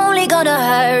was only gonna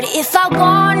hurt, if I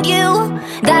warned you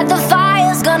that the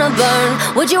fire's gonna burn,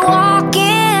 would you walk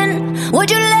in?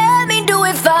 Would you let me do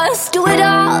it first? Do it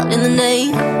all in the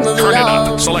name of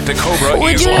love. Select a Cobra.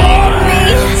 Would you let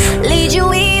me lead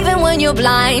you even when you're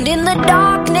blind? In the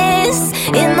darkness,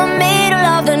 in the middle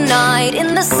of the night,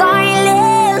 in the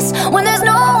silence, when there's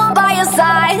no one by your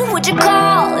side, would you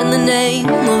call in the name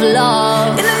of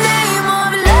love? In the name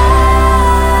of love,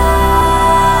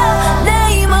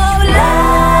 name of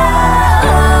love,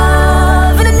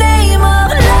 in the name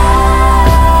of love,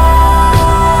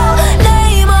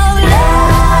 name of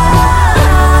love,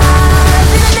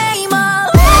 in the name of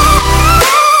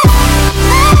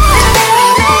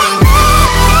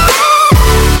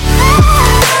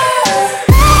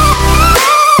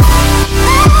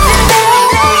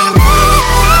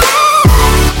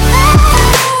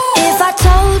If I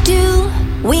told you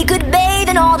we could bathe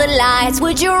in all the lights,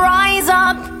 would you rise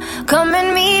up? Come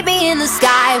and meet me in the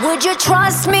sky. Would you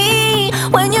trust me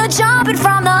when you're jumping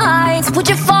from the heights? Would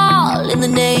you fall in the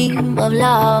name of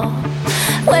love?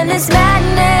 When there's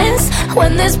madness,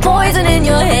 when there's poison in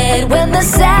your head, when the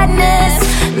sadness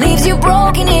leaves you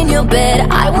broken in your bed,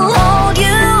 I will hold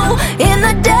you in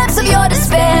the depths of your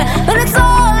despair. And it's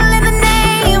all in the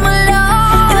name of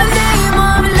love. In the name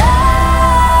of love,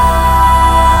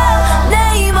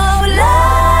 name of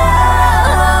love,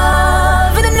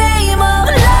 in the name of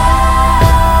love,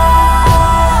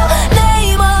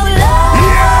 name of love,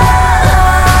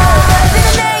 in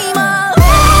the name of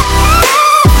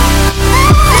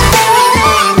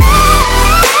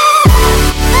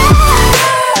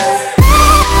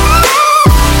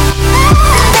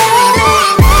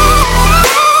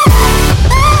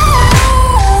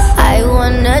I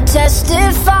wanna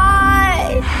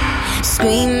testify,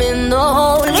 screaming the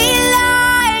holy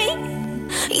light.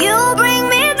 You bring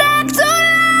me back to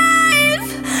life,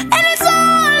 and it's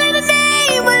all in the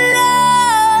name of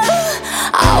love.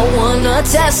 I wanna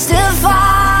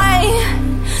testify,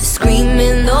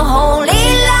 screaming the holy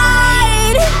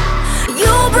light.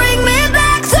 You bring me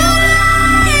back to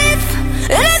life,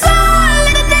 and it's all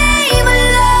in the name of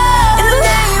love. In the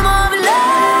name of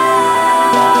love,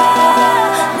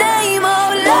 name of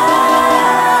love,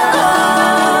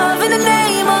 in the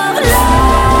name of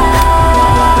love,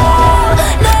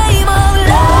 name of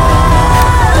love.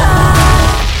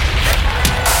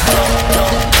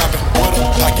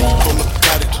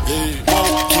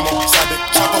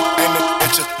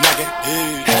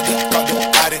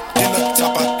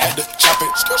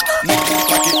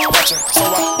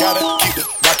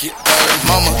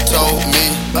 Mama told me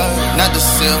not to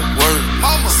sell word.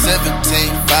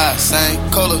 17.5, same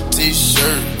color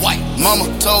t-shirt. White. Mama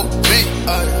told me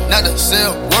not to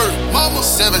sell word. Mama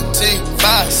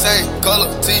 17.5, same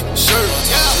color t-shirt.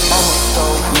 Mama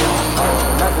told me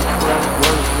not to sell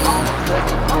word.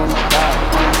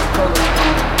 17.5, color t-shirt. Mama told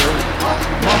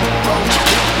me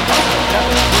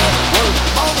not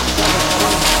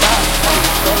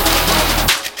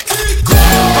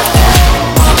to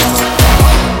sell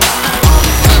word.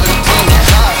 Mama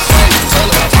 17.5,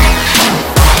 color t-shirt.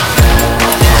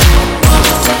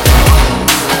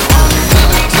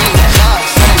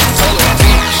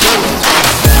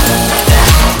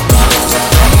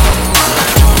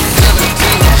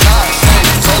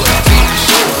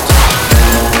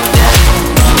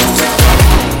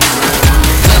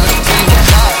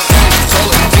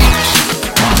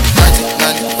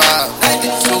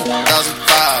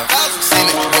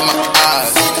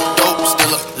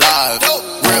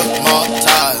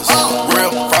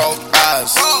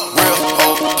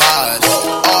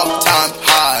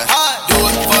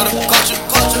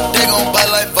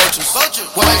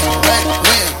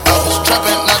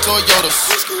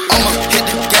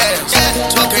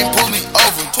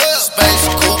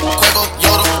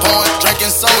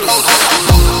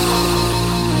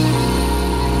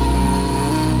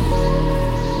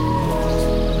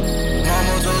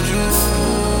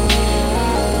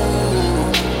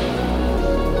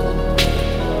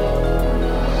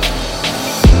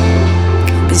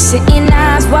 Sitting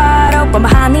eyes wide open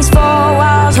behind these four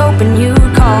walls, hoping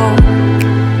you'd call.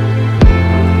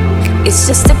 It's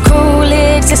just a cool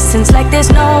existence, like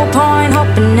there's no point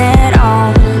hoping at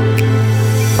all.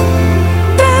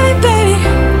 Baby, baby,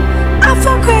 I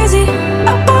feel crazy,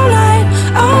 up all night,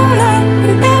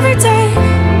 and every day.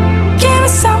 Give me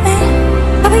something,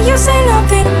 but you say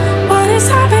nothing. What is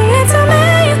happening to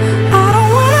me? I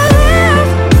don't wanna live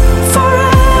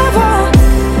forever,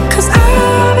 'cause I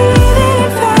know I'll be living in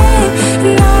pain.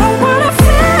 And I don't wanna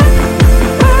feel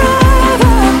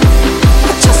forever.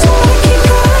 I just wanna keep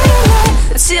going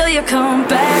until you come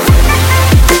back.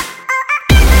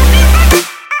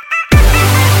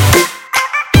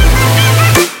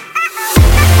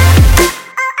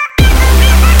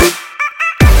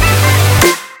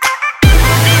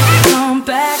 Come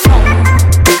back home.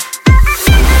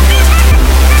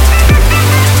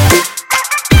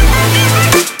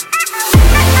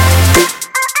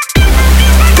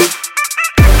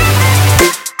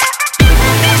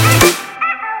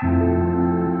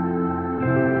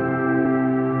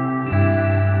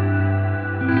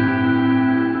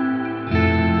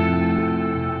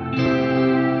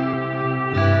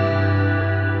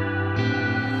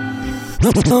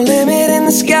 No limit in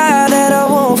the sky that I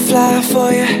won't fly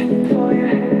for you.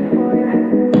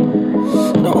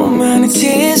 No amount of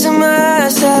tears in my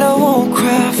eyes that I won't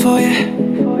cry for you.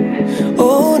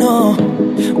 Oh no,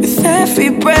 with every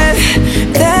breath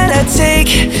that I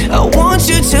take, I want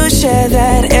you to share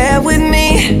that air with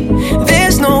me.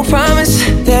 There's no promise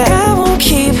that I won't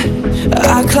keep.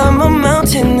 I climb a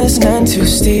mountain that's none too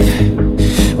steep.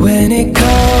 When it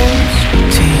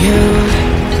comes to you,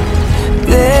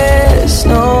 there's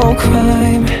no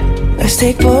crime. Let's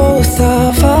take both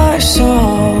of our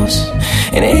souls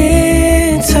and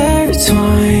intertwine.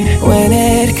 When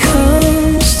it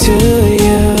comes to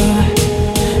you,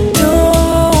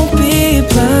 don't be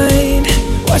blind.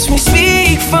 Watch me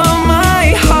speak from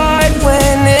my heart.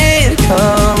 When it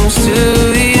comes to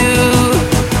you,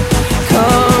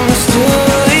 comes to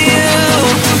you.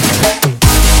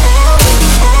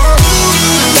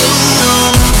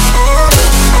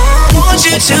 Want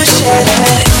you to share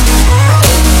that.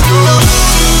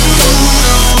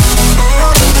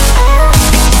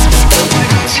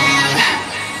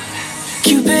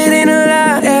 Cupid in a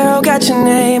light arrow got your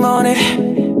name on it.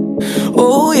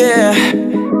 Oh yeah.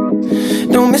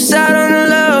 Don't miss out on the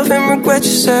love and regret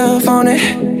yourself on it.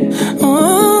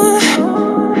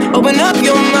 Open up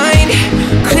your mind,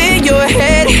 clear your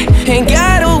head. Ain't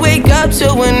gotta wake up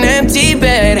to an empty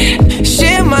bed.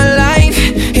 Share my life,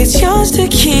 it's yours to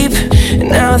keep.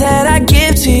 Now that I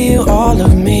give to you all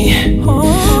of me.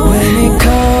 When it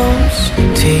comes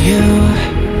to you,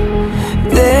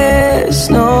 there's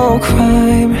no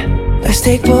crime. Let's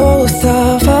take both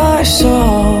of our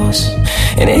souls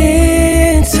and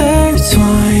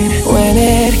intertwine.